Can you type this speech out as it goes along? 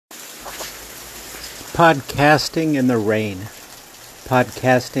Podcasting in the rain.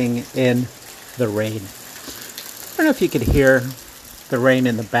 Podcasting in the rain. I don't know if you could hear the rain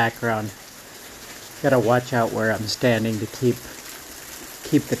in the background. Gotta watch out where I'm standing to keep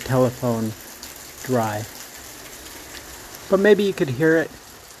the telephone dry. But maybe you could hear it.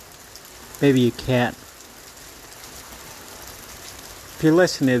 Maybe you can't. If you're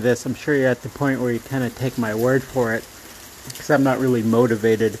listening to this, I'm sure you're at the point where you kind of take my word for it, because I'm not really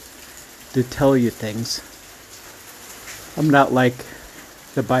motivated to tell you things. I'm not like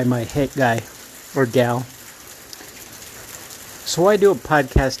the Buy My Hit guy or gal. So why do a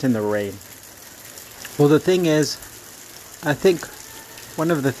podcast in the rain? Well, the thing is, I think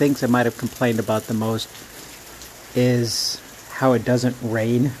one of the things I might have complained about the most is how it doesn't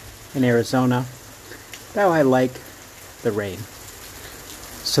rain in Arizona. Now I like the rain.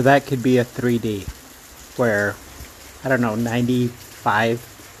 So that could be a 3D where,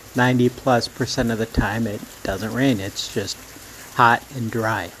 90+% of the time it doesn't rain. It's just hot and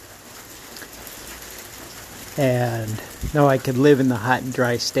dry. And no, I could live in the hot and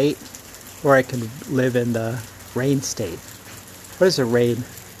dry state, or I could live in the rain state. What does the rain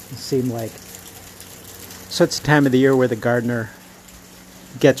seem like? So it's the time of the year where the gardener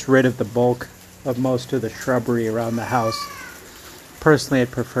gets rid of the bulk of most of the shrubbery around the house. Personally,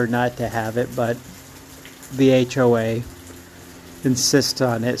 I'd prefer not to have it, but the HOA insists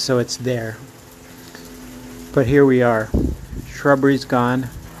on it, so it's there. But here we are. Shrubbery's gone.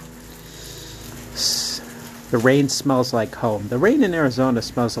 The rain smells like home. The rain in Arizona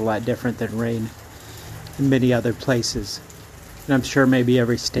smells a lot different than rain in many other places. And I'm sure maybe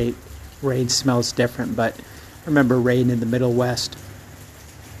every state rain smells different, but I remember rain in the Middle West.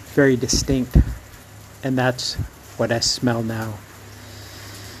 Very distinct. And that's what I smell now.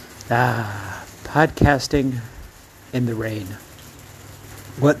 Podcasting in the rain.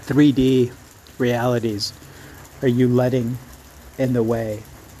 What 3D realities are you letting in the way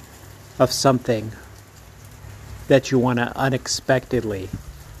of something that you want to unexpectedly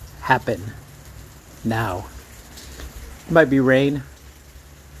happen now? It might be rain.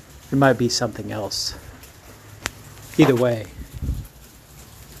 It might be something else. Either way,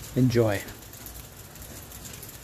 enjoy.